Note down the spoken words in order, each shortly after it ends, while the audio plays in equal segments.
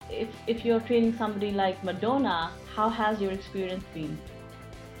if you're training somebody like Madonna, how has your experience been?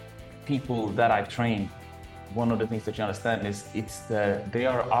 People that I've trained, one of the things that you understand is they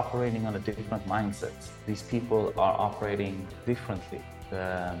are operating on a different mindset. These people are operating differently.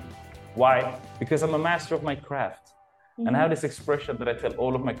 Why? Because I'm a master of my craft. And I have this expression that I tell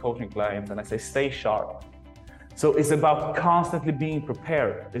all of my coaching clients, and I say, stay sharp. So it's about constantly being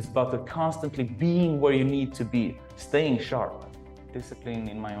prepared. It's about constantly being where you need to be, staying sharp. Discipline,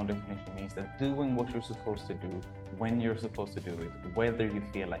 in my own definition, means that doing what you're supposed to do, when you're supposed to do it, whether you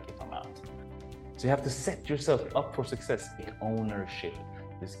feel like it or not. So you have to set yourself up for success. Ownership.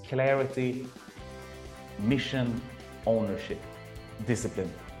 There's clarity, mission, ownership,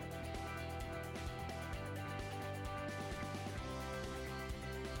 discipline.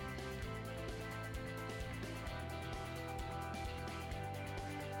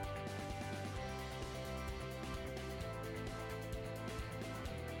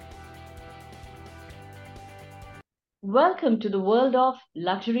 Welcome to the world of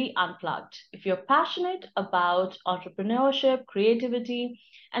Luxury Unplugged. If you're passionate about entrepreneurship, creativity,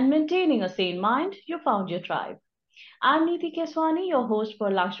 and maintaining a sane mind, you found your tribe. I'm Neeti Keswani, your host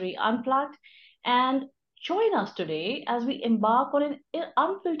for Luxury Unplugged, and join us today as we embark on an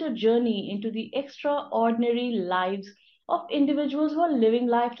unfiltered journey into the extraordinary lives of individuals who are living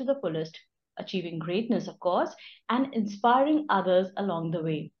life to the fullest, achieving greatness, of course, and inspiring others along the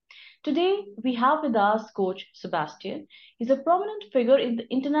way. Today, we have with us Coach Sebastian. He's a prominent figure in the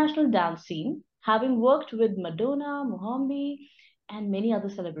international dance scene, having worked with Madonna, Muhambi, and many other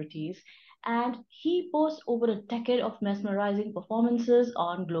celebrities. And he boasts over a decade of mesmerizing performances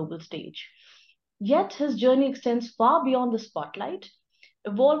on global stage. Yet his journey extends far beyond the spotlight,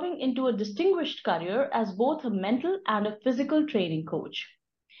 evolving into a distinguished career as both a mental and a physical training coach.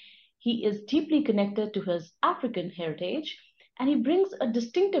 He is deeply connected to his African heritage, and he brings a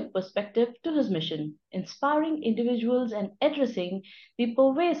distinctive perspective to his mission, inspiring individuals and addressing the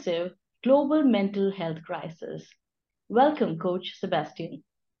pervasive global mental health crisis. Welcome, Coach Sebastian.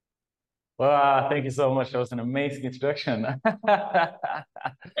 Well, thank you so much. That was an amazing introduction.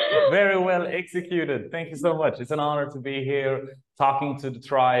 Very well executed. Thank you so much. It's an honor to be here talking to the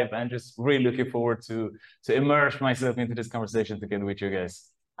tribe and just really looking forward to immerse myself into this conversation together with you guys.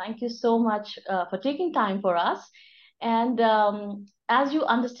 Thank you so much for taking time for us. And as you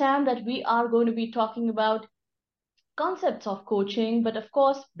understand that we are going to be talking about concepts of coaching, but of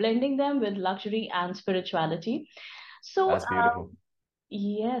course, blending them with luxury and spirituality. So, That's beautiful.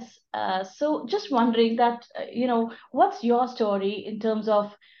 yes. So just wondering that, what's your story in terms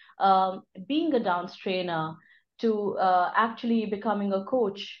of being a dance trainer to actually becoming a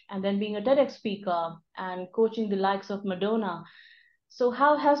coach and then being a TEDx speaker and coaching the likes of Madonna? So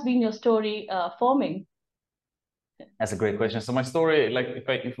how has been your story forming? That's a great question. So my story, like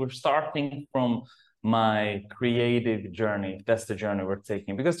if we're starting from my creative journey, if that's the journey we're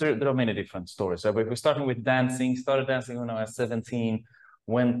taking, because there are many different stories. So if we're starting with dancing, started dancing when I was 17,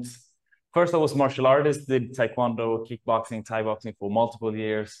 first I was martial artist, did taekwondo, kickboxing, Thai boxing for multiple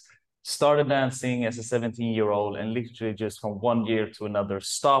years, started dancing as a 17-year-old and literally just from one year to another,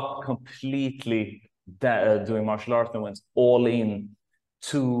 stopped completely doing martial arts and went all in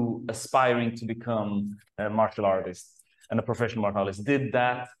to aspiring to become a martial artist and a professional martial artist. Did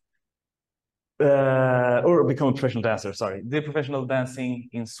that, or become a professional dancer, sorry. Did professional dancing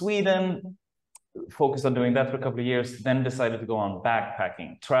in Sweden, focused on doing that for a couple of years, then decided to go on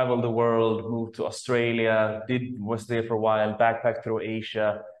backpacking, travel the world, moved to Australia, was there for a while, backpacked through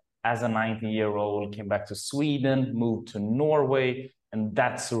Asia. As a 19-year-old, came back to Sweden, moved to Norway, and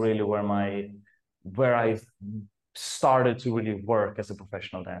that's really where I started to really work as a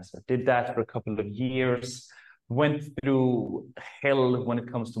professional dancer. Did that for a couple of years, went through hell when it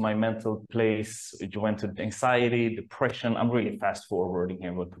comes to my mental place. Went to anxiety, depression. I'm really fast forwarding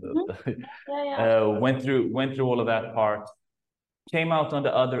here, but went through all of that part. Came out on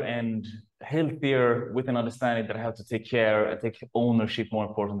the other end healthier, with an understanding that I have to take ownership, more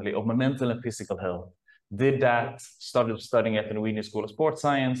importantly, of my mental and physical health. Did that, started studying at the Norwegian School of Sports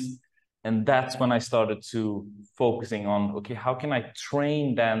Science. And that's when I started to focusing on, okay, how can I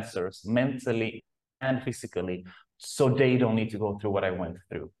train dancers mentally and physically so they don't need to go through what I went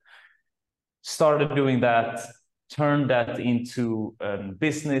through? Started doing that, turned that into a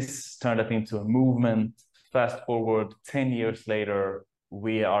business, turned that into a movement. Fast forward 10 years later,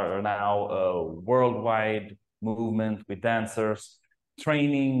 we are now a worldwide movement with dancers,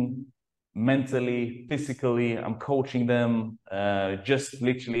 training mentally, physically. I'm coaching them. Just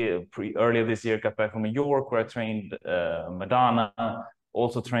literally earlier this year, got back from New York where I trained Madonna,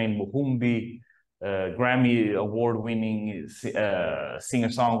 also trained Muhumbi. Grammy award-winning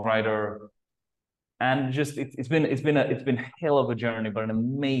singer-songwriter. And just it's been a hell of a journey, but an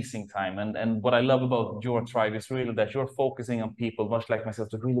amazing time. And what I love about your tribe is really that you're focusing on people, much like myself,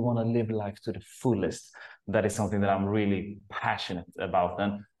 that really want to live life to the fullest. That is something that I'm really passionate about.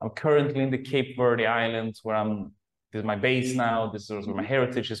 And I'm currently in the Cape Verde Islands, where this is my base now. This is where my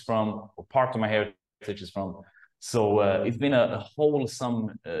heritage is from, or part of my heritage is from. So it's been a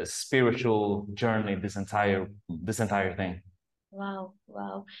wholesome spiritual journey. This entire thing. Wow,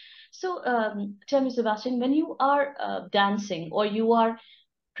 wow. So, tell me, Sebastian, when you are dancing or you are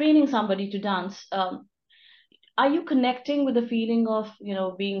training somebody to dance, are you connecting with the feeling of,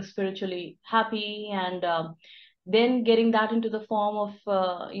 being spiritually happy and then getting that into the form of,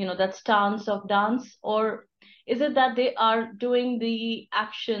 that stance of dance? Or is it that they are doing the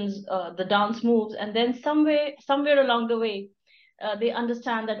actions, the dance moves, and then somewhere along the way, they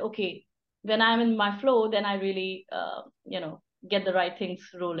understand that, okay, when I'm in my flow, then I really, get the right things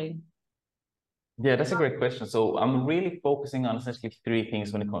rolling. Yeah, that's a great question. So I'm really focusing on essentially three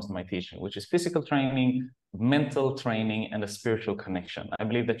things when it comes to my teaching, which is physical training, mental training, and a spiritual connection. I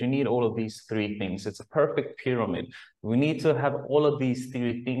believe that you need all of these three things. It's a perfect pyramid. We need to have all of these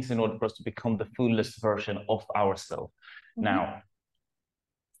three things in order for us to become the fullest version of ourselves. Mm-hmm. Now,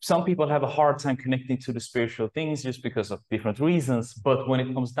 some people have a hard time connecting to the spiritual things just because of different reasons. But when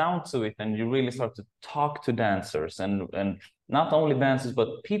it comes down to it, and you really start to talk to dancers and not only dancers,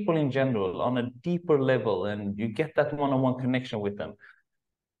 but people in general on a deeper level, and you get that one-on-one connection with them,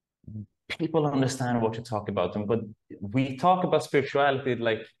 people understand what you talk about them. But we talk about spirituality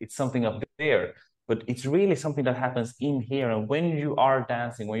like it's something up there, but it's really something that happens in here. And when you are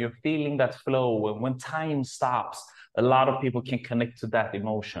dancing, when you're feeling that flow, when time stops, a lot of people can connect to that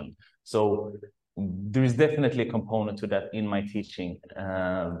emotion. So there is definitely a component to that in my teaching,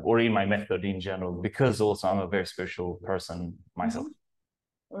 or in my method in general, because also I'm a very spiritual person myself.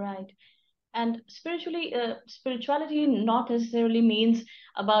 Right. And spirituality not necessarily means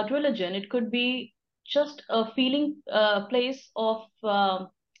about religion. It could be just a feeling place of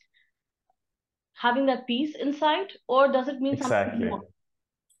having that peace inside, or does it mean something Exactly. more?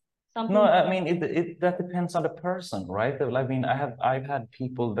 Something No, more? I mean that depends on the person, right? I mean, I've had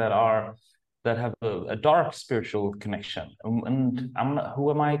people that have a dark spiritual connection, and who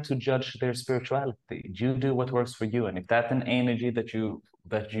am I to judge their spirituality? You do what works for you, and if that's an energy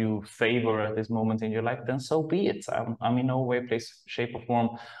that you favor at this moment in your life, then so be it. I'm in no way, place, shape, or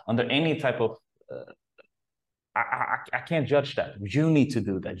form under any type of I can't judge that. You need to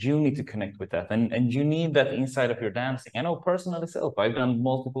do that. You need to connect with that. And you need that inside of your dancing. I know personally self, I've done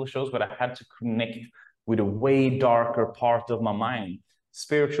multiple shows, but I had to connect with a way darker part of my mind,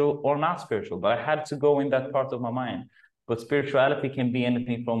 spiritual or not spiritual, but I had to go in that part of my mind. But spirituality can be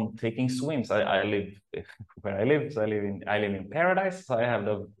anything from taking swims. I live where I live. So I live in paradise. So I have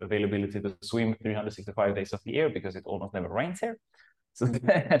the availability to swim 365 days of the year because it almost never rains here. So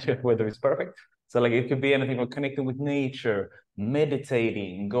the weather is perfect. So like it could be anything from connecting with nature,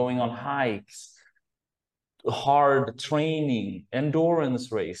 meditating, going on hikes, hard training,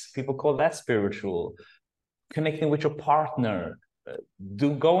 endurance race. People call that spiritual. Connecting with your partner.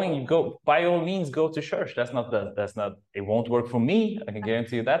 Go by all means, go to church. That's not it won't work for me. I can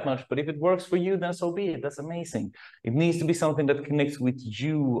guarantee you that much. But if it works for you, then so be it. That's amazing. It needs to be something that connects with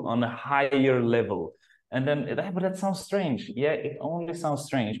you on a higher level. And then, but that sounds strange. Yeah, it only sounds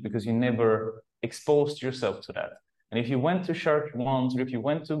strange because you never exposed yourself to that. And if you went to church once, or if you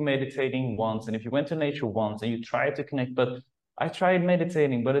went to meditating once, and if you went to nature once, and you tried to connect, but I tried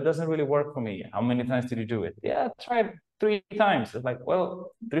meditating, but it doesn't really work for me. How many times did you do it? Yeah, I tried 3 times. It's like,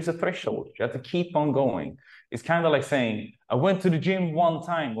 well, there's a threshold. You have to keep on going. It's kind of like saying, I went to the gym 1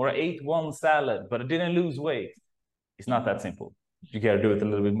 time, or I ate 1 salad, but I didn't lose weight. It's not that simple. You got to do it a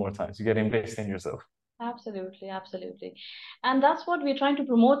little bit more times. You got to invest in yourself. Absolutely, absolutely. And that's what we're trying to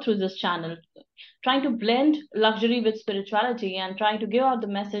promote through this channel, trying to blend luxury with spirituality and trying to give out the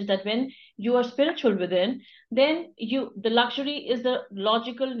message that when you are spiritual within, then the luxury is the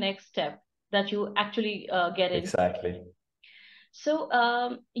logical next step that you actually get in. Exactly.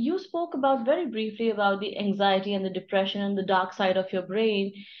 So you spoke about very briefly about the anxiety and the depression and the dark side of your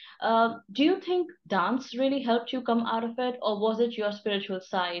brain. Do you think dance really helped you come out of it, or was it your spiritual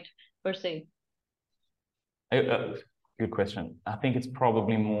side per se? Good question. I think it's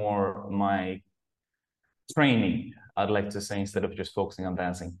probably more my training, I'd like to say, instead of just focusing on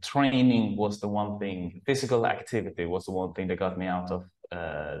dancing. Training was the one thing, physical activity was the one thing that got me out of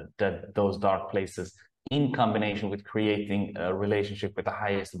those dark places, in combination with creating a relationship with the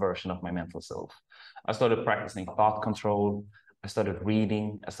highest version of my mental self. I started practicing thought control. I started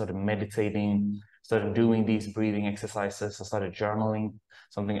reading. I started meditating. started doing these breathing exercises. I started journaling,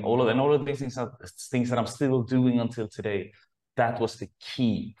 all of these things that I'm still doing until today. That was the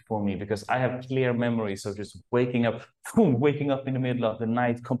key for me, because I have clear memories of just waking up in the middle of the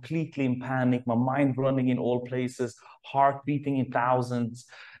night, completely in panic, my mind running in all places, heart beating in thousands,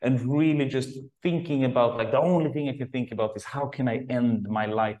 and really just thinking about, like, the only thing I can think about is how can I end my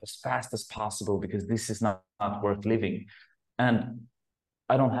life as fast as possible, because this is not worth living. And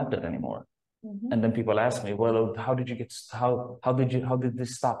I don't have that anymore. Mm-hmm. And then people ask me, well, how did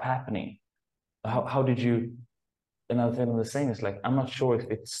this stop happening? How did you? And I'll tell them the same. It's like, I'm not sure if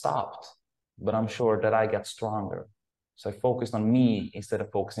it stopped, but I'm sure that I got stronger. So I focused on me instead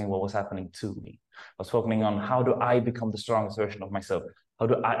of focusing on what was happening to me. I was focusing on how do I become the strongest version of myself?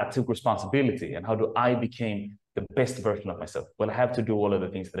 I took responsibility, and how do I become the best version of myself? Well, I have to do all of the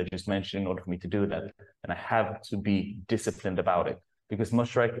things that I just mentioned in order for me to do that. And I have to be disciplined about it, because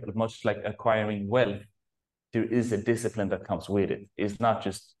much like acquiring wealth, there is a discipline that comes with it. It's not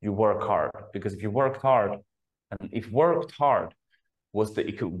just you work hard, because if you worked hard, and if worked hard was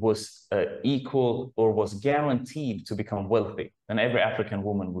equal or was guaranteed to become wealthy, then every African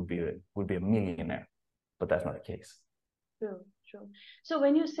woman would be a millionaire. But that's not the case. True, true. So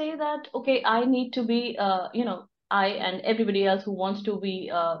when you say that, okay, I need to be, I and everybody else who wants to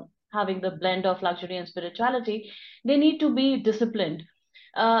be having the blend of luxury and spirituality, they need to be disciplined.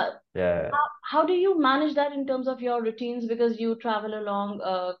 Yeah. How do you manage that in terms of your routines? Because you travel along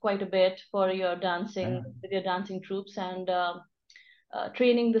quite a bit for your dancing, Yeah. with your dancing troops, and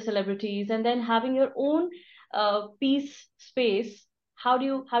training the celebrities, and then having your own peace space. How do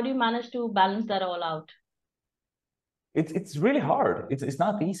you manage to balance that all out? It's really hard. It's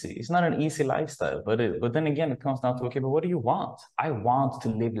not easy. It's not an easy lifestyle. But then again, it comes down to, okay, but what do you want? I want to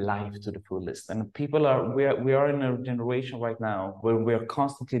live life to the fullest. And we are in a generation right now where we are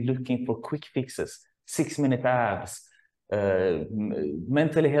constantly looking for quick fixes, 6-minute abs,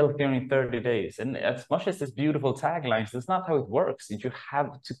 mentally healthier in 30 days. And as much as this beautiful taglines, that's not how it works. You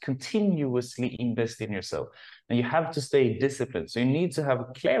have to continuously invest in yourself, and you have to stay disciplined. So you need to have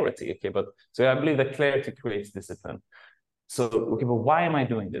clarity. Okay, so I believe that clarity creates discipline. So, okay, but why am I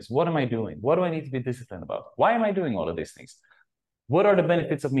doing this? What am I doing? What do I need to be disciplined about? Why am I doing all of these things? What are the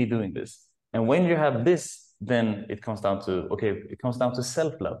benefits of me doing this? And when you have this, then it comes down to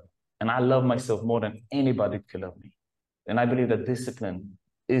self-love. And I love myself more than anybody can love me. And I believe that discipline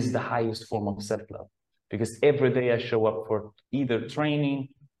is the highest form of self-love, because every day I show up for either training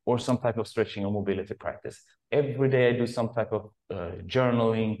or some type of stretching or mobility practice. Every day I do some type of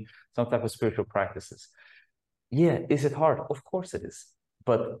journaling, some type of spiritual practices. Yeah, is it hard? Of course it is.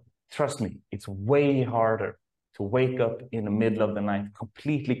 But trust me, it's way harder to wake up in the middle of the night,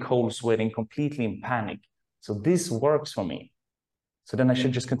 completely cold sweating, completely in panic. So this works for me. So then I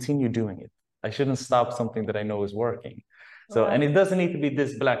should just continue doing it. I shouldn't stop something that I know is working. So, and it doesn't need to be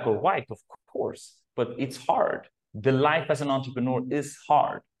this black or white, of course, but it's hard. The life as an entrepreneur is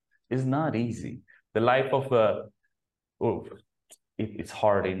hard. It's not easy. The life of it's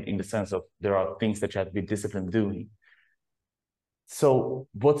hard in the sense of there are things that you have to be disciplined doing. So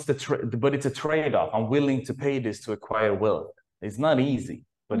but it's a trade-off. I'm willing to pay this to acquire wealth. It's not easy,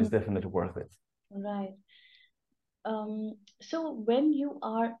 but it's definitely worth it. Right. So when you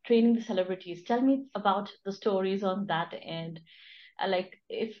are training the celebrities, tell me about the stories on that end. Like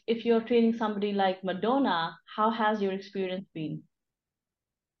if you're training somebody like Madonna, how has your experience been?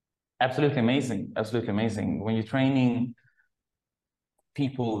 Absolutely amazing. Absolutely amazing. When you're training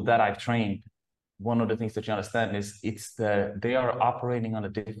people that I've trained, one of the things that you understand is they are operating on a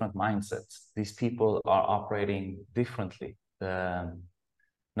different mindset. These people are operating differently.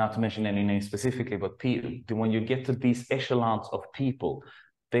 Not to mention any names specifically, but when you get to these echelons of people,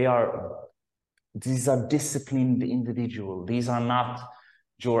 these are disciplined individuals. These are not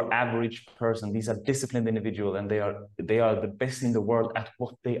your average person. These are disciplined individuals, and they are the best in the world at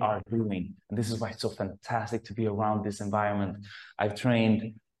what they are doing. And this is why it's so fantastic to be around this environment. I've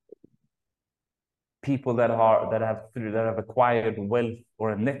trained people that have acquired wealth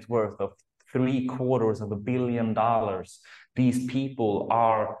or a net worth of $750 million. These people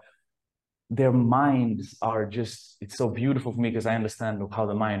their minds are just, it's so beautiful for me because I understand how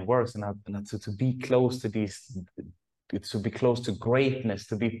the mind works, and to be close to these, to be close to greatness,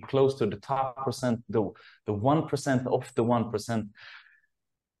 to be close to the top percent, the 1% of the 1%.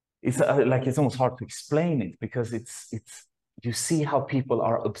 It's like, it's almost hard to explain it, because it's you see how people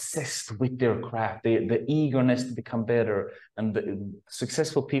are obsessed with their craft, the eagerness to become better. And the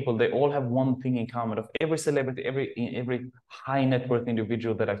successful people, they all have one thing in common. Of every celebrity, every high net worth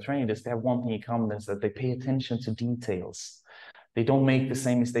individual that I've trained, is they have one thing in common, is that they pay attention to details. They don't make the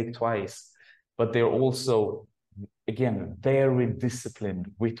same mistake twice. but they're also, again, very disciplined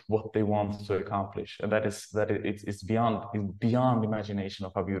with what they want to accomplish, and it's beyond imagination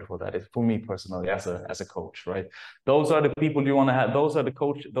of how beautiful that is for me personally as a coach, right? Those are the people you want to have. Those are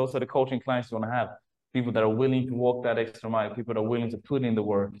the coaching clients you want to have. People that are willing to walk that extra mile. People that are willing to put in the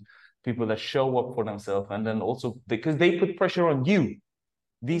work. People that show up for themselves, and then also because they put pressure on you.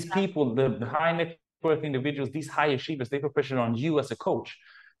 These people, the high net worth individuals, these high achievers, they put pressure on you as a coach.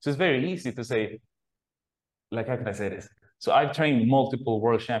 So it's very easy to say, like, how can I say this? So I've trained multiple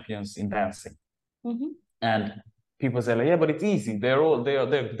world champions in dancing, and people say, like, yeah, but it's easy. They're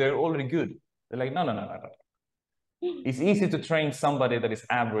already good. They're like, no. It's easy to train somebody that is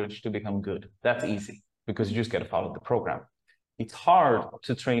average to become good. That's easy because you just got to follow the program. It's hard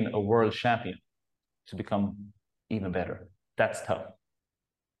to train a world champion to become even better. That's tough.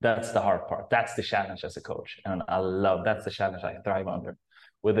 That's the hard part. That's the challenge as a coach. And that's the challenge I thrive under.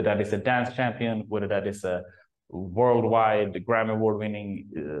 Whether that is a dance champion, whether that is a worldwide Grammy Award winning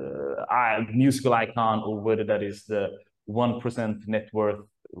musical icon, or whether that is the 1% net worth,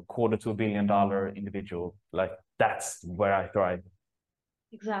 $250 million individual, like that's where I thrive.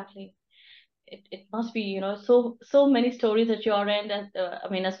 Exactly. It must be, so many stories at your end. I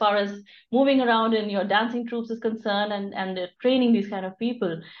mean, as far as moving around in your dancing troops is concerned, and training these kind of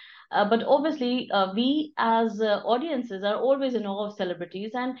people. But obviously, we as audiences are always in awe of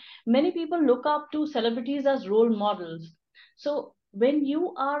celebrities, and many people look up to celebrities as role models. So when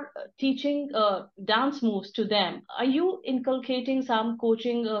you are teaching dance moves to them, are you inculcating some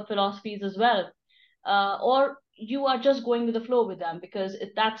coaching philosophies as well? Or you are just going with the flow with them because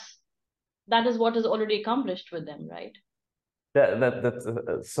that is what is already accomplished with them, right?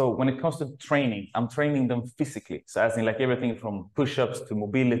 So when it comes to training, I'm training them physically. So as in like everything from push-ups to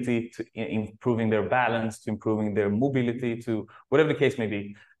mobility to improving their balance to improving their mobility to whatever the case may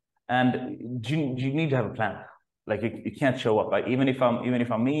be. And you need to have a plan. Like you can't show up. Like even if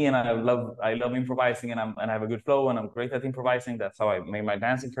I'm me and I love improvising and I have a good flow and I'm great at improvising. That's how I made my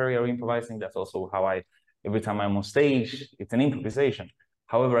dancing career improvising. That's also how every time I'm on stage, it's an improvisation.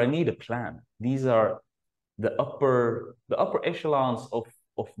 However, I need a plan. These are the upper echelons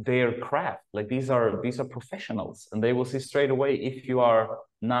of their craft. Like these are professionals, and they will see straight away if you are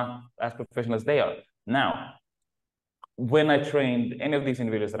not as professional as they are. Now, when I trained any of these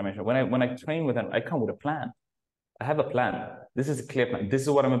individuals that I mentioned, when I train with them, I come with a plan. I have a plan. This is a clear plan. This is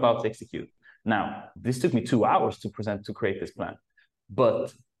what I'm about to execute. Now, this took me 2 hours to create this plan,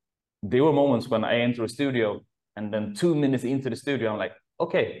 but there were moments when I enter a studio and then 2 minutes into the studio, I'm like,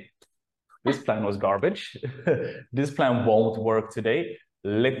 okay, this plan was garbage. This plan won't work today.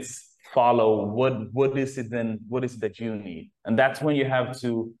 Let's follow what is it that you need? And that's when you have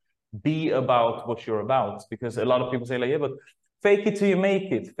to be about what you're about, because a lot of people say like, yeah, but fake it till you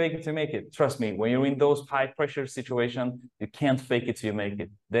make it. Fake it till you make it. Trust me, when you're in those high pressure situations, you can't fake it till you make it.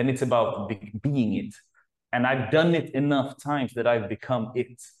 Then it's about being it. And I've done it enough times that I've become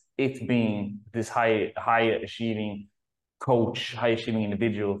it being this high achieving coach, high achieving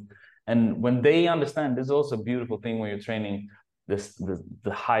individual. And when they understand, there's also a beautiful thing when you're training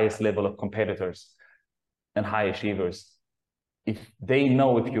the highest level of competitors and high achievers. If they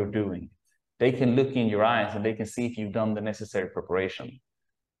know if you're doing it, they can look in your eyes and they can see if you've done the necessary preparation.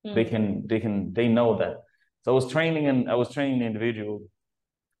 They know that. So I was training an individual,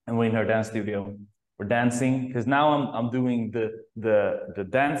 and we're in her dance studio. We're dancing because now I'm doing the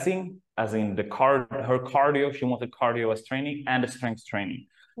dancing as in her cardio. She wanted cardio as training and the strength training.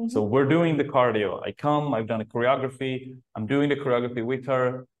 So we're doing the cardio. I've done a choreography. I'm doing the choreography with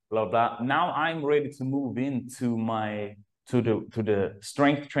her, blah, blah. Now I'm ready to move into to the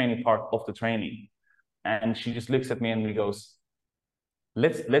strength training part of the training. And she just looks at me and he goes,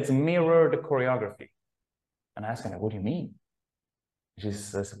 let's mirror the choreography. And I ask her, what do you mean? She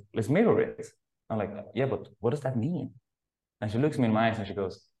says, let's mirror it. I'm like, yeah, but what does that mean? And she looks me in my eyes and she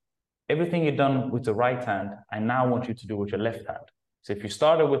goes, everything you've done with the right hand, I now want you to do with your left hand. So if you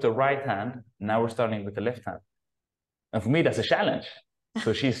started with the right hand, now we're starting with the left hand. And for me, that's a challenge.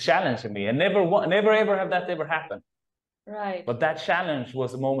 So she's challenging me, and never ever have that ever happened. Right. But that challenge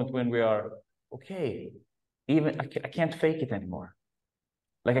was a moment when we are, okay, even I can't fake it anymore.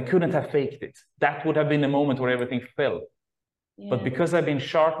 Like I couldn't have faked it. That would have been the moment where everything fell. Yeah. But because I've been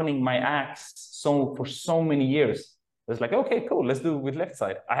sharpening my axe for so many years, it's like, okay, cool, let's do it with left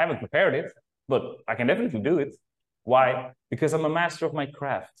side. I haven't prepared it, but I can definitely do it. Why? Because I'm a master of my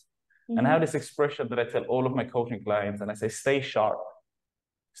craft. And I have this expression that I tell all of my coaching clients, and I say, stay sharp.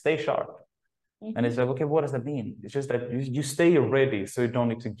 Stay sharp. And it's like, okay, what does that mean? It's just that you stay ready so you don't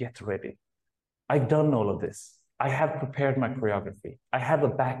need to get ready. I've done all of this. I have prepared my choreography. I have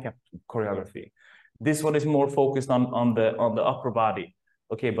a backup choreography. This one is more focused on the upper body.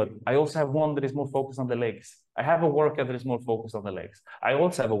 Okay, but I also have one that is more focused on the legs. I have a workout that is more focused on the legs. I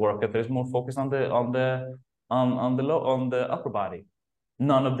also have a workout that is more focused on the upper body.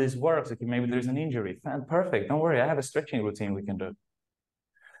 None of this works. Okay, maybe there's an injury. Perfect. Don't worry. I have a stretching routine we can do.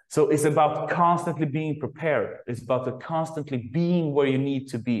 So it's about constantly being prepared. It's about constantly being where you need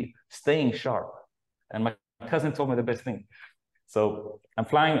to be, staying sharp. And my cousin told me the best thing. So I'm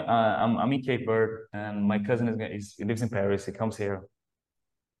flying. I'm in Cape Verde, and my cousin he lives in Paris. He comes here,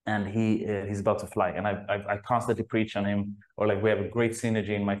 and he's about to fly. And I constantly preach on him, or like we have a great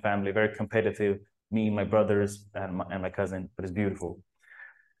synergy in my family, very competitive. Me, my brothers, and my cousin, but it's beautiful.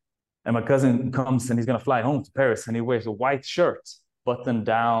 And my cousin comes and he's gonna fly home to Paris, and he wears a white shirt, button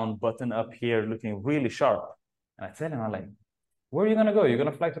down, button up here, looking really sharp. And I tell him, I'm like, where are you gonna go? You're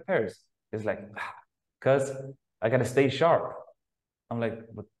gonna fly to Paris. He's like, cuz I gotta stay sharp. I'm like,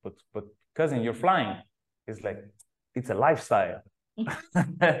 but cousin, you're flying. He's like, it's a lifestyle.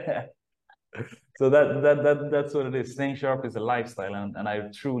 So that's what it is. Staying sharp is a lifestyle, and I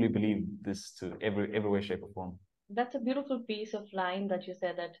truly believe this to every way, shape, or form. That's a beautiful piece of line that you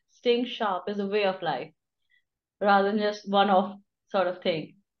said, that staying sharp is a way of life rather than just one-off sort of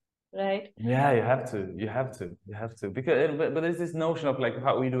thing, right? Yeah, you have to, because but there's this notion of like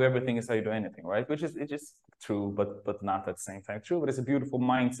how we do everything is how you do anything, right? Which is it's just true, but not at the same time true. But it's a beautiful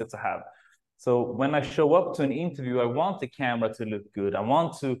mindset to have. So when I show up to an interview, I want the camera to look good. I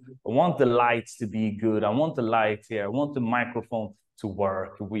want the lights to be good. I want the light here. I want the microphone to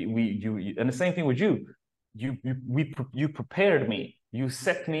work. And the same thing with you. You prepared me. You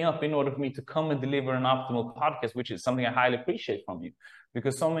set me up in order for me to come and deliver an optimal podcast, which is something I highly appreciate from you.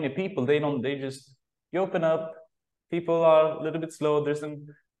 Because so many people, you open up, people are a little bit slow. There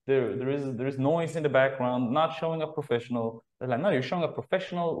is noise in the background, not showing up professional. They're like, no, you're showing up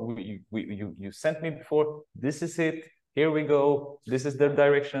professional. You sent me before. This is it. Here we go. This is the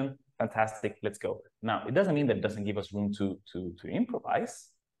direction. Fantastic. Let's go. Now, it doesn't mean that it doesn't give us room to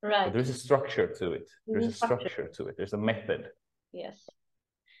improvise. Right. But there's a structure to it. There's a structure to it. There's a method. Yes.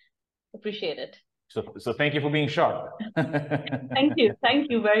 Appreciate it. So thank you for being sharp. Thank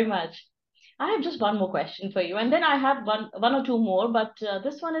you very much. I have just one more question for you, and then I have one or two more, but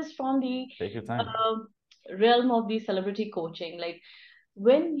this one is from the Take your time. realm of the celebrity coaching. Like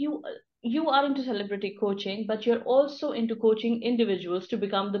when you are into celebrity coaching, but you're also into coaching individuals to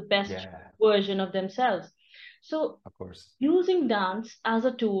become the best version of themselves. So, of course, using dance as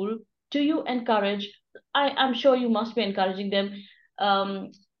a tool, do you encourage? I'm sure you must be encouraging them,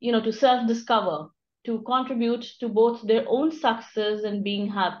 to self-discover, to contribute to both their own success and being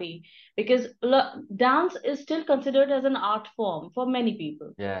happy, because dance is still considered as an art form for many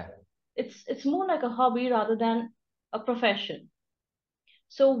people. Yeah. It's more like a hobby rather than a profession.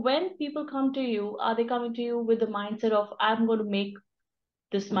 So when people come to you, are they coming to you with the mindset of, I'm going to make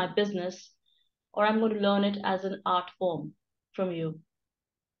this my business, or I'm going to learn it as an art form from you?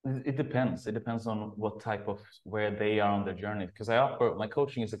 It depends. It depends on what type of where they are on their journey. Because I offer my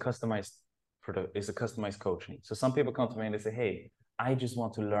coaching is a customized product, is a customized coaching. So some people come to me and they say, "Hey, I just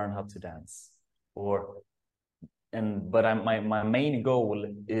want to learn how to dance," but my main goal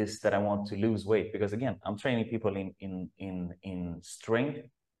is that I want to lose weight, because again, I'm training people in strength,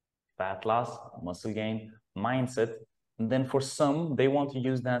 fat loss, muscle gain, mindset. And then for some, they want to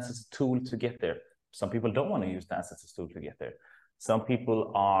use dance as a tool to get there. Some people don't want to use dance as a tool to get there. Some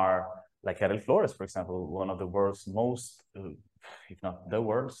people are like Adel Flores, for example, one of the world's most, if not the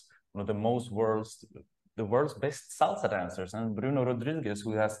world's, one of the world's best salsa dancers, and Bruno Rodriguez,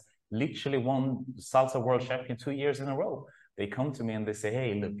 who has literally won salsa world champion 2 years in a row. They come to me and they say,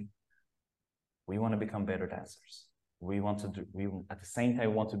 "Hey, look, we want to become better dancers. We at the same time,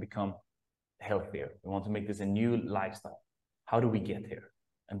 we want to become healthier. We want to make this a new lifestyle. How do we get here?"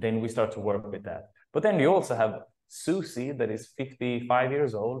 And then we start to work with that. But then we also have Susie, that is 55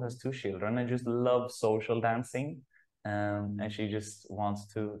 years old, has 2 children, and just loves social dancing. And she just wants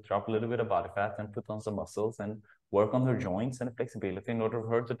to drop a little bit of body fat and put on some muscles and work on her joints and flexibility in order for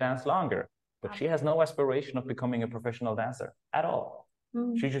her to dance longer. But she has no aspiration of becoming a professional dancer at all.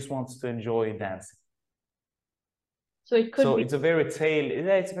 She just wants to enjoy dancing. So it could be. It's a very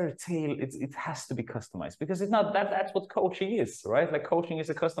it has to be customized, because it's not that's what coaching is, right? Like coaching is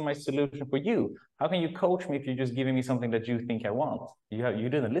a customized solution for you. How can you coach me if you're just giving me something that you think I want? You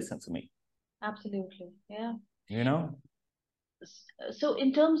didn't listen to me. Absolutely. Yeah. You know? So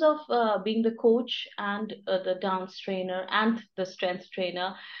in terms of being the coach and the dance trainer and the strength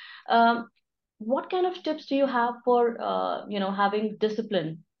trainer, what kind of tips do you have for having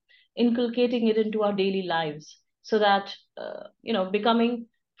discipline, inculcating it into our daily lives? so that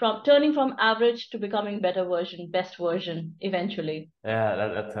turning from average to becoming better version, best version eventually?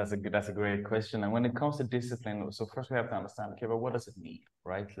 Yeah, that's a great question. And when it comes to discipline, so first we have to understand, okay, but what does it mean,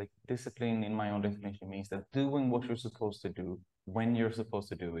 right? Like discipline, in my own definition, means that doing what you're supposed to do when you're supposed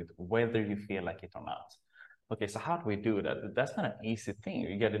to do it, whether you feel like it or not. Okay, so how do we do that? That's not an easy thing.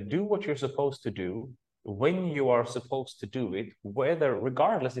 You got to do what you're supposed to do when you are supposed to do it, whether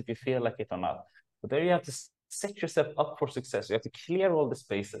regardless if you feel like it or not. But there you have to set yourself up for success. You have to clear all the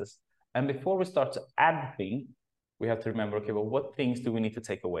spaces. And before we start to add things, we have to remember, okay, well, what things do we need to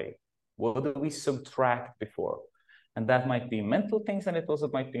take away? What do we subtract before? And that might be mental things, and it also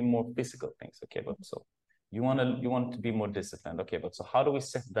might be more physical things. Okay, but so you want to be more disciplined. Okay, but so how do we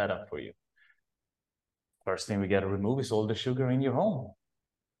set that up for you? First thing we got to remove is all the sugar in your home.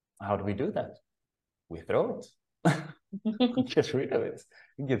 How do we do that? We throw it. Get rid of it.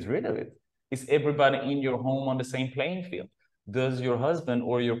 Get rid of it. Is everybody in your home on the same playing field? Does your husband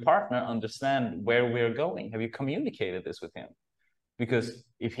or your partner understand where we're going? Have you communicated this with him? Because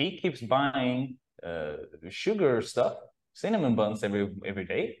if he keeps buying sugar stuff, cinnamon buns every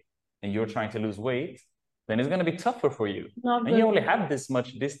day, and you're trying to lose weight, then it's going to be tougher for you. And you only have this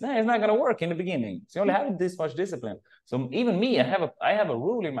much. It's not going to work in the beginning. So you only have this much discipline. So even me, I have a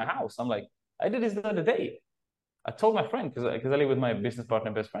rule in my house. I'm like, I did this the other day. I told my friend, because I live with my business partner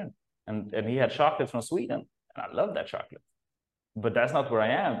and best friend, and he had chocolate from Sweden, and I love that chocolate. But that's not where I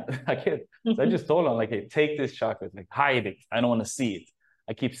am. So I just told him, like, hey, take this chocolate, like hide it. I don't want to see it.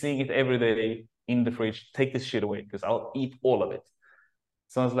 I keep seeing it every day in the fridge. Take this shit away because I'll eat all of it.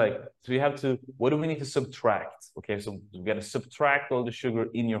 So I was like, so you have to, what do we need to subtract? Okay, so we got to subtract all the sugar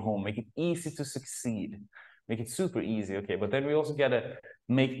in your home, make it easy to succeed, make it super easy. Okay, but then we also got to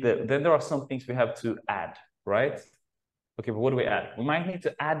then there are some things we have to add, right? Okay, but what do we add? We might need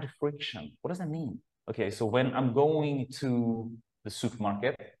to add friction. What does that mean? Okay, so when I'm going to the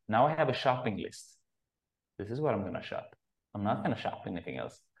supermarket, now I have a shopping list. This is what I'm going to shop. I'm not going to shop anything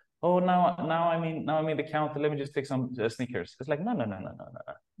else. Oh, now I'm in the counter. Let me just take some Snickers. It's like, no.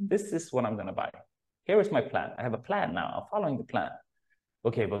 This is what I'm going to buy. Here is my plan. I have a plan now. I'm following the plan.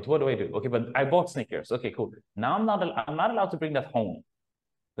 Okay, but what do I do? Okay, but I bought Snickers. Okay, cool. Now I'm not allowed to bring that home.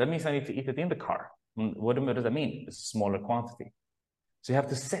 That means I need to eat it in the car. What does that mean? It's a smaller quantity. So you have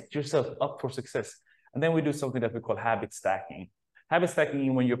to set yourself up for success. And then we do something that we call habit stacking. Habit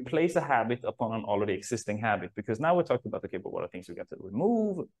stacking, when you place a habit upon an already existing habit, because now we're talking about, okay, but what are things we got to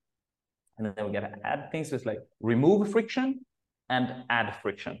remove? And then we got to add things. So it's like remove friction and add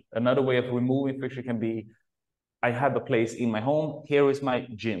friction. Another way of removing friction can be, I have a place in my home. Here is my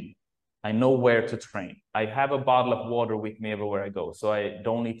gym. I know where to train. I have a bottle of water with me everywhere I go. So I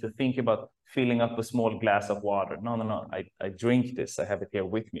don't need to think about filling up a small glass of water. No. I drink this. I have it here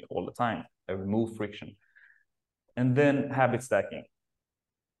with me all the time. I remove friction. And then habit stacking.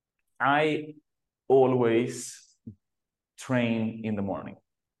 I always train in the morning.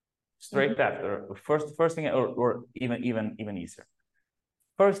 Straight after. First thing, or even easier.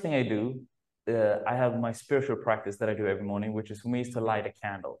 First thing I do, I have my spiritual practice that I do every morning, which is for me is to light a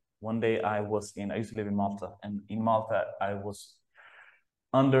candle. One day I used to live in Malta, and in Malta I was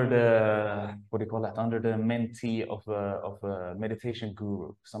under under the mentee of a meditation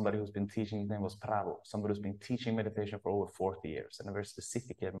guru, somebody who's been teaching. His name was Pravo, somebody who's been teaching meditation for over 40 years, and a very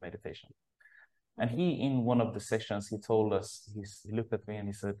specific meditation. And he, in one of the sessions, he told us, he looked at me and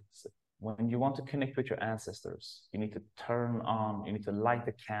he said, when you want to connect with your ancestors, you need to light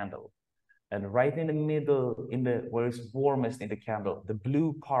a candle. And right in the middle, where it's warmest in the candle, the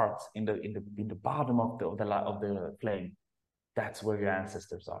blue part in the bottom of the flame, that's where your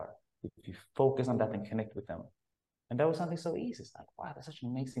ancestors are. If you focus on that and connect with them. And that was something so easy. It's like, wow, that's such an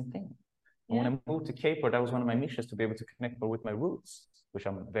amazing thing. And when I moved to Cape Verde, that was one of my missions, to be able to connect more with my roots, which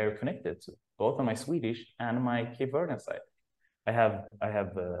I'm very connected to, both on my Swedish and my Cape Verdean side. I have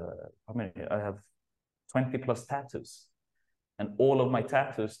 20 plus tattoos. And all of my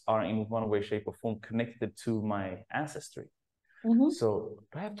tattoos are in one way, shape, or form connected to my ancestry. So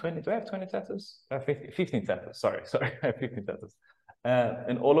do I have 20 tattoos? I have 15 tattoos. Sorry. I have 15 tattoos.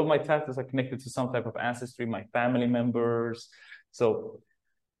 And all of my tattoos are connected to some type of ancestry, my family members. So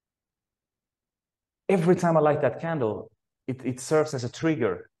every time I light that candle, it serves as a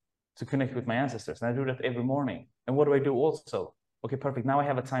trigger to connect with my ancestors. And I do that every morning. And what do I do also? Okay, perfect. Now I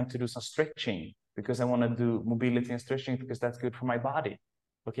have a time to do some stretching, because I want to do mobility and stretching because that's good for my body.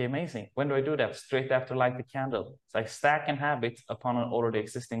 Okay, amazing. When do I do that? Straight after light the candle. So I stack a habit upon an already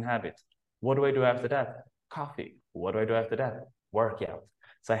existing habit. What do I do after that? Coffee. What do I do after that? Workout.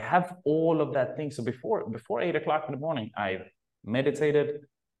 So I have all of that thing. So before 8 o'clock in the morning, I've meditated,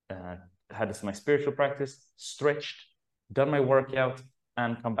 had my spiritual practice, stretched, done my workout,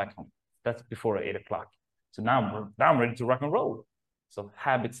 and come back home. That's before 8 o'clock. So now I'm ready to rock and roll. So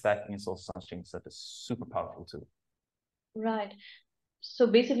habit stacking is also something that is super powerful too. Right. So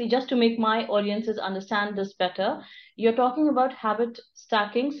basically, just to make my audiences understand this better, you're talking about habit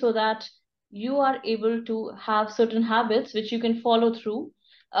stacking so that you are able to have certain habits which you can follow through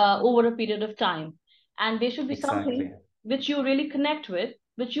over a period of time. And they should be Exactly. something which you really connect with,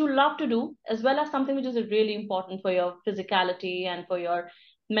 which you love to do, as well as something which is really important for your physicality and for your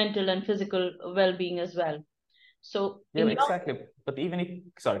mental and physical well-being as well. So Yeah, exactly. But even if,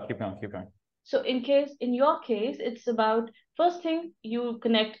 sorry, keep going. So in your case, it's about first thing you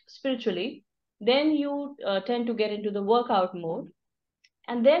connect spiritually, then you tend to get into the workout mode,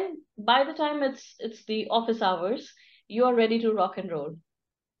 and then by the time it's the office hours, you are ready to rock and roll.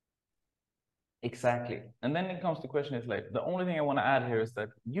 Exactly. And then it comes to question is like, the only thing I want to add here is that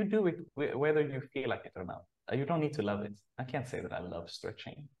you do it whether you feel like it or not. You don't need to love it. I can't say that I love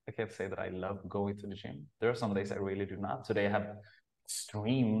stretching. I can't say that I love going to the gym. There are some days I really do not. Today I have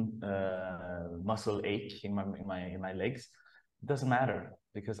extreme muscle ache in my legs. It doesn't matter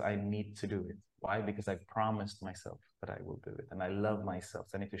because I need to do it. Why? Because I promised myself that I will do it, and I love myself.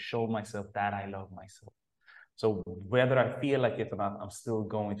 So I need to show myself that I love myself. So whether I feel like it or not, I'm still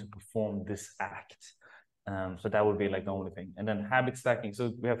going to perform this act. So that would be like the only thing. And then habit stacking.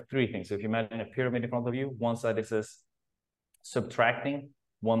 So we have three things. So if you imagine a pyramid in front of you, one side it says subtracting,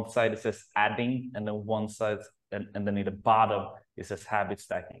 one side it says adding, and then one side, and then in the bottom it says habit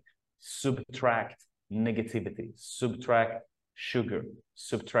stacking. Subtract negativity, subtract sugar,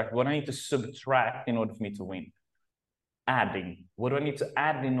 subtract what I need to subtract in order for me to win. Adding, what do I need to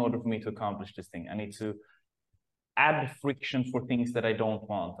add in order for me to accomplish this thing? I need to add friction for things that I don't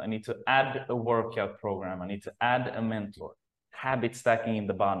want. I need to add a workout program. I need to add a mentor. Habit stacking in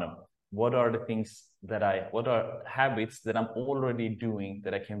the bottom. What are the things what are habits that I'm already doing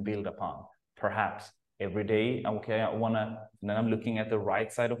that I can build upon? Perhaps every day, okay, then I'm looking at the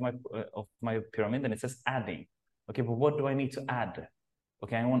right side of my pyramid and it says adding. Okay, but what do I need to add?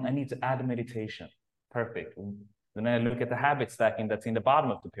 Okay, I need to add meditation. Perfect. Then I look at the habit stacking that's in the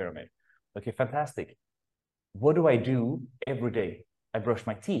bottom of the pyramid. Okay, fantastic. What do I do every day? I brush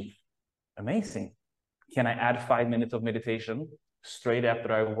my teeth. Amazing. Can I add 5 minutes of meditation straight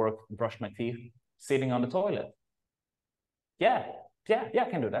after I brush my teeth, sitting on the toilet? Yeah, I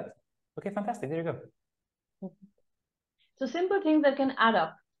can do that. Okay, fantastic. There you go. So simple things that can add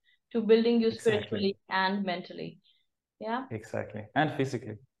up to building you Exactly. spiritually and mentally. Yeah. Exactly. And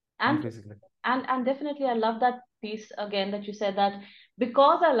physically. And definitely I love that piece again that you said that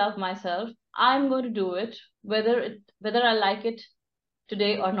because I love myself, I'm going to do it whether I like it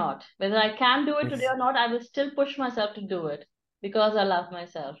today or not. Whether I can do it today or not, I will still push myself to do it because I love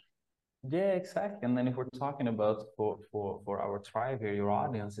myself. Yeah, exactly. And then if we're talking about for our tribe here, your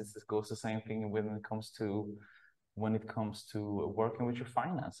audience, it goes the same thing when it comes to working with your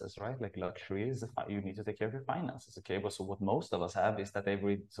finances, right? Like luxury is you need to take care of your finances. Okay, but so what most of us have is that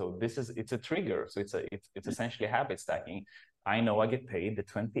it's a trigger. So it's essentially habit stacking. I know I get paid the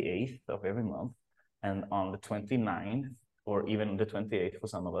 28th of every month, and on the 29th or even the 28th for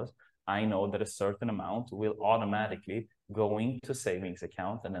some of us, I know that a certain amount will automatically go into savings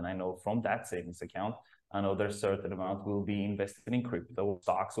account, and then I know from that savings account, I know that a certain amount will be invested in crypto,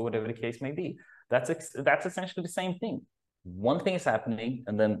 stocks, or whatever the case may be. That's essentially the same thing. One thing is happening,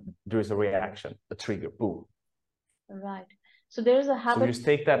 and then there is a reaction, a trigger, boom. Right. So there's a habit. So you just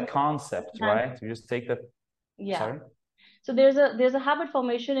take that concept, right? You just take that. Yeah. Sorry. So there's a habit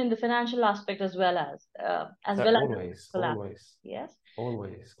formation in the financial aspect as well as always. Yes.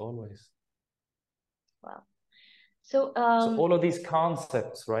 Always. Wow. So all of these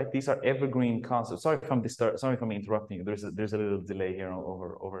concepts, right? These are evergreen concepts. Sorry if I'm interrupting you. There's a little delay here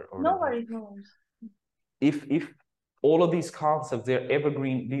over. No worries. If all of these concepts, they're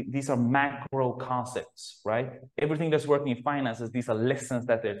evergreen, these are macro concepts, right? Everything that's working in finances, these are lessons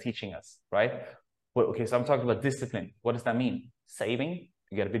that they're teaching us, right? Well, okay, so I'm talking about discipline. What does that mean? Saving,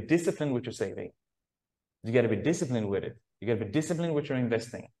 you got to be disciplined with your saving. You got to be disciplined with it. You got to be disciplined with your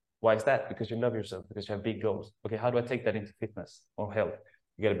investing. Why is that? Because you love yourself, because you have big goals. Okay, how do I take that into fitness or health?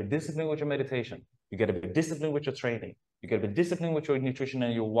 You got to be disciplined with your meditation. You got to be disciplined with your training. You got to be disciplined with your nutrition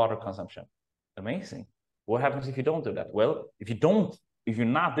and your water consumption. Amazing. What happens if you don't do that? Well, if you're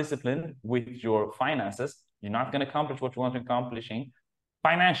not disciplined with your finances, you're not going to accomplish what you want to accomplishing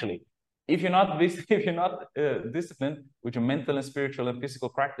financially. If you're not disciplined with your mental and spiritual and physical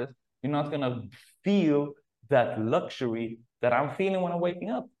practice, you're not going to feel that luxury that I'm feeling when I'm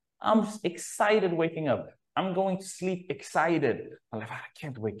waking up. I'm excited waking up. I'm going to sleep excited. I'm like, I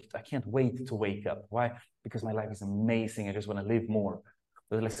can't wait to wake up. Why? Because my life is amazing. I just want to live more.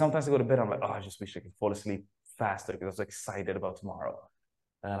 But like sometimes I go to bed, I'm like, oh, I just wish I could fall asleep faster because I was excited about tomorrow.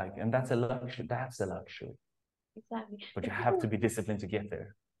 And that's a luxury. That's a luxury. Exactly. But So you have to people, be disciplined to get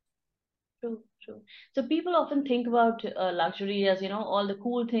there. true, true. So people often think about luxury as, all the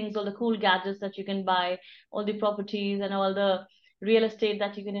cool things, all the cool gadgets that you can buy, all the properties and all the real estate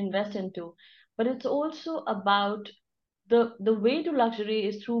that you can invest into. But it's also about the way to luxury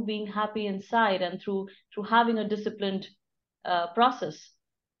is through being happy inside and through having a disciplined process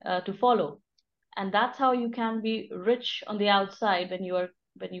to follow. And that's how you can be rich on the outside when you're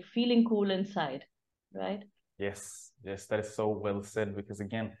feeling cool inside, right? Yes, yes, that is so well said. Because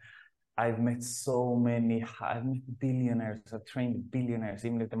again, I've met billionaires, I've trained billionaires,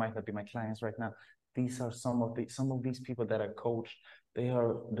 even if they might not be my clients right now. These are some of these people that I coached. They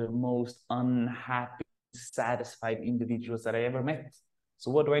are the most unhappy, satisfied individuals that I ever met. So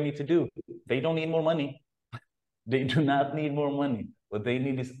what do I need to do? They don't need more money. They do not need more money. What they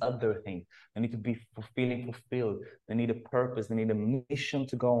need is other things. They need to be feeling fulfilled. They need a purpose. They need a mission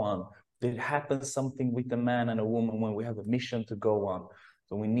to go on. There happens something with a man and a woman when we have a mission to go on.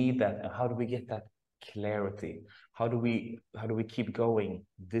 So we need that. And how do we get that? Clarity. How do we keep going?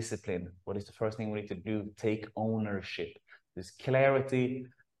 Discipline. What is the first thing we need to do? Take ownership. There's clarity,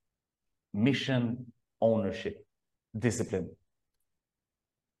 mission, ownership, discipline.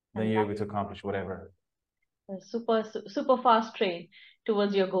 Then And you're able to accomplish whatever. a super fast train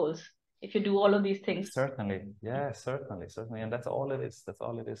towards your goals if you do all of these things. Certainly. Yeah, certainly. And that's all it is. That's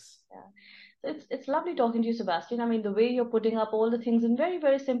all it is. Yeah. So it's lovely talking to you, Sebastian. I mean, the way you're putting up all the things in very,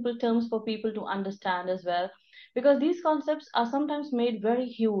 very simple terms for people to understand as well, because these concepts are sometimes made very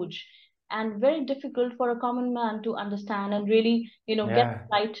huge and very difficult for a common man to understand and really, get Yeah. the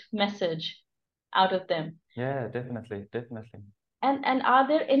right message out of them. Yeah, definitely. And are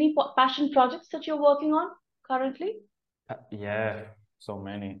there any passion projects that you're working on currently? Yeah, so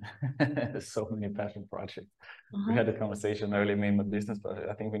many. So many passion projects. We Uh-huh. had a conversation earlier, me and my business, but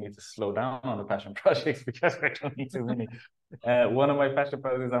I think we need to slow down on the passion projects because we're doing too many. One of my passion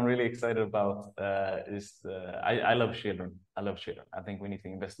projects I'm really excited about is I love children. I love children. I think we need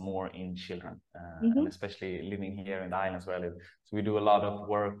to invest more in children, and especially living here in the islands where I live. So we do a lot of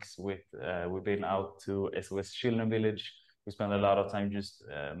works with, we've been out to SOS Children Village. We spend a lot of time just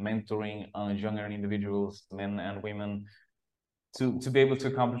mentoring younger individuals, men and women, to be able to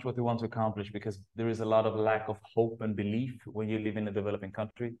accomplish what they want to accomplish, because there is a lot of lack of hope and belief when you live in a developing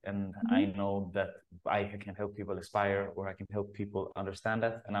country. And I Mm-hmm. know that I can help people aspire, or I can help people understand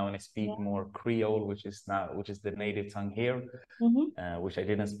that. And I want to speak Yeah. more Creole, which is the native tongue here, Mm-hmm. which I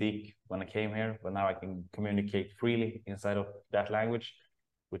didn't speak when I came here, but now I can communicate freely inside of that language,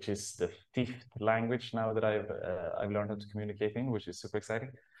 which is the fifth language now that I've learned how to communicate in, which is super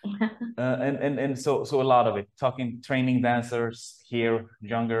exciting. So a lot of it, training dancers here,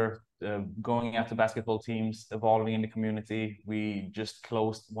 younger, going after basketball teams, evolving in the community. We just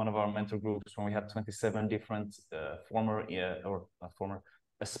closed one of our mentor groups when we had 27 different former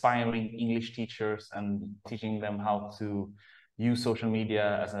aspiring English teachers, and teaching them how to use social media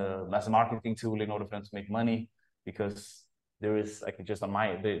as a marketing tool in order for them to make money. Because there is, like, just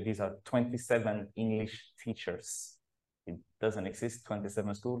these are 27 English teachers. It doesn't exist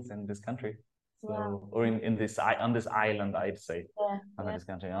 27 schools in this country. So, Wow. or in this, on this island, I'd say, Yeah. not in Yeah. this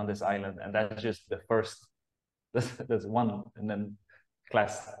country, on this island. And that's just the first, that's one. And then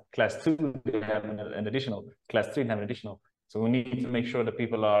class two, they have an additional, class three, they have an additional. So we need to make sure that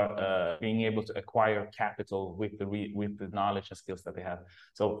people are being able to acquire capital with the knowledge and skills that they have.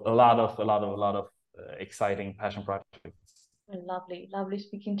 So a lot of exciting passion projects. Lovely, lovely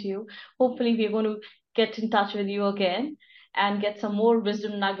speaking to you. Hopefully, we're going to get in touch with you again and get some more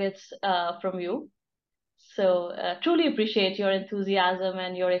wisdom nuggets from you. So, truly appreciate your enthusiasm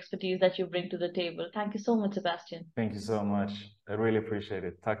and your expertise that you bring to the table. Thank you so much, Sebastian. Thank you so much. I really appreciate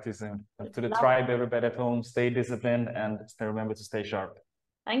it. Talk to you soon. It's To the lovely. tribe, everybody at home, stay disciplined and remember to stay sharp.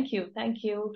 Thank you. Thank you.